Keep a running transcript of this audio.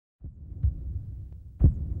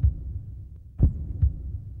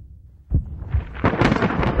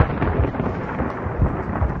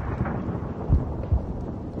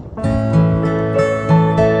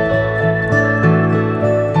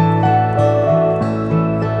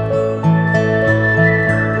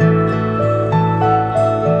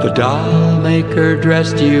dollmaker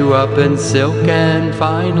dressed you up in silk and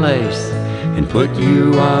fine lace and put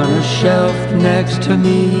you on a shelf next to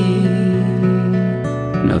me.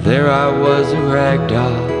 Now there I was, a rag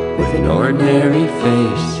doll with an ordinary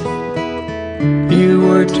face. You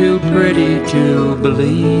were too pretty to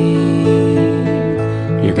believe.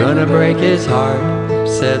 You're gonna break his heart,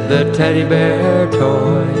 said the teddy bear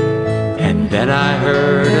toy. And then I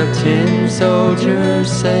heard a tin soldier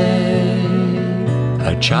say,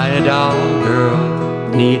 a China doll girl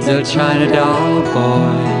needs a China doll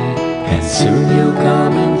boy, and soon he'll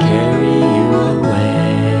come and carry you away.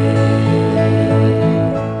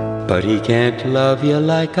 But he can't love you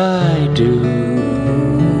like I do,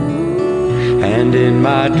 and in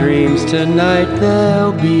my dreams tonight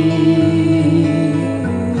there'll be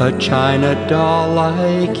a China doll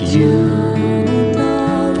like you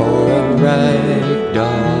for a rag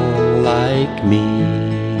doll like me.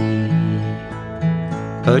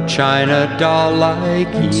 A China doll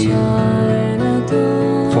like you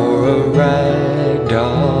for a rag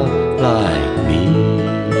doll like me.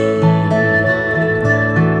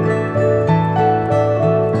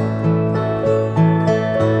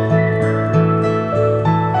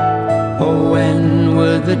 Oh, when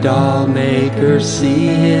would the doll maker see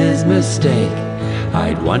his mistake?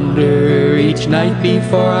 I'd wonder each night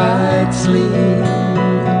before I'd sleep,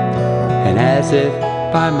 and as if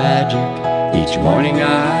by magic each morning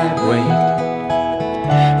I'd wake,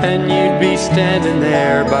 and you'd be standing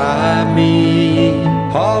there by me.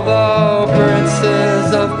 Although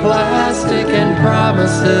princes of plastic and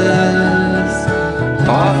promises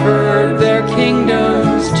offered their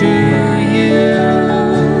kingdoms to you,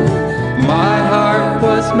 my heart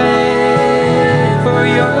was made for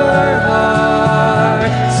your heart.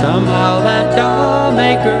 Somehow that doll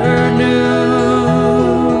maker knew.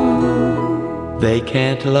 They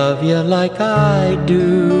can't love you like I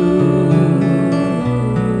do,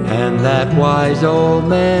 and that wise old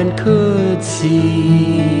man could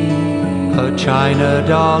see a China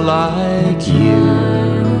doll like you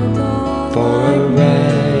for a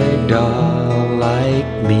rag doll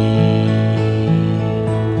like me.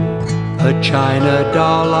 A China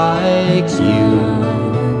doll like you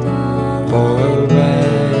for a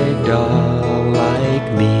rag doll like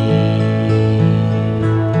me.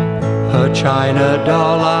 A China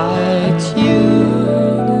doll like you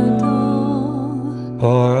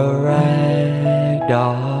for a rag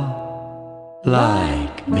doll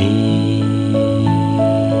like me.